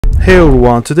Hey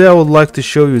everyone, today I would like to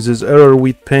show you this error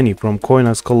wheat penny from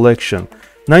COİN's collection.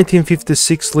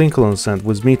 1956 Lincoln cent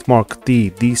with meat mark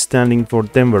D, D standing for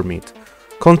Denver meat.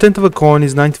 Content of a coin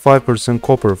is 95%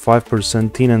 copper,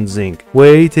 5% tin and zinc.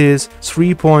 Weight is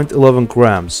 3.11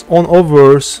 grams. On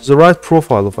obverse, the right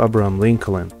profile of Abraham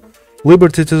Lincoln.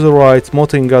 Liberty to the right,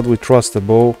 motto in God we trust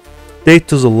above. Date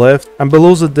to the left, and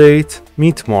below the date,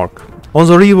 meat mark. On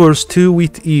the reverse, two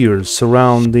wheat ears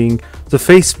surrounding the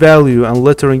face value and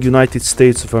lettering United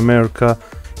States of America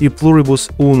e pluribus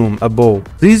unum above.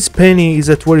 This penny is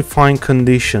at very fine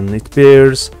condition. It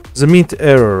bears the mint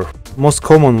error, most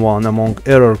common one among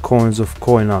error coins of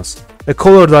COİN's. A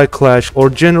color die clash, or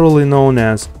generally known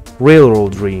as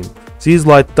railroad ream. These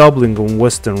light doubling on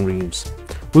western reams.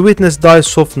 We witness die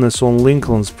softness on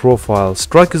Lincoln's profile.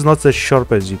 Strike is not as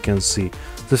sharp as you can see.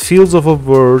 The fields of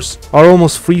obverse are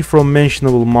almost free from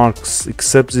mentionable marks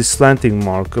except the slanting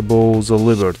mark above the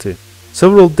Liberty.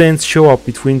 Several dents show up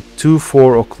between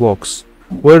 4 o'clocks.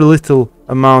 Very little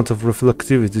amount of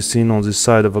reflectivity seen on this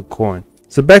side of a coin.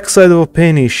 The backside of a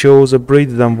penny shows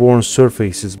abraded and worn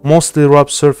surfaces. Mostly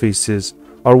rubbed surfaces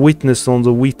are witnessed on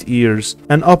the wheat ears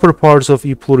and upper parts of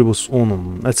e pluribus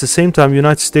unum. At the same time,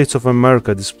 United States of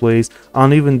America displays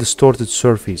uneven distorted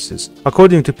surfaces.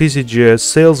 According to PCGS,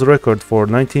 sales record for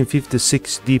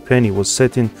 1956 D penny was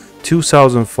set in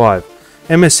 2005.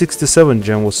 MS67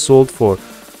 gem was sold for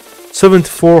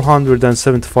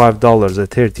 $7,475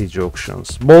 at heritage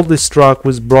auctions. Boldly struck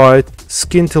with bright,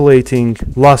 scintillating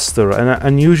luster and an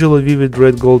unusually vivid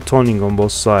red gold toning on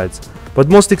both sides. But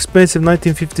most expensive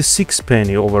 1956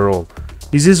 penny overall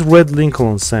is this red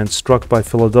Lincoln cent struck by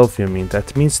Philadelphia Mint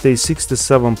at mint stage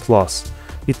 67+.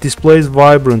 It displays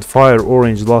vibrant fire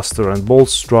orange luster and bold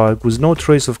strike with no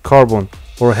trace of carbon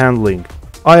or handling.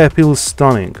 Eye appeal is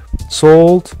stunning.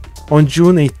 Sold on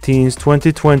June 18,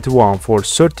 2021 for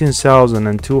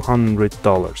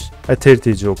 $13,200 at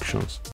heritage auctions.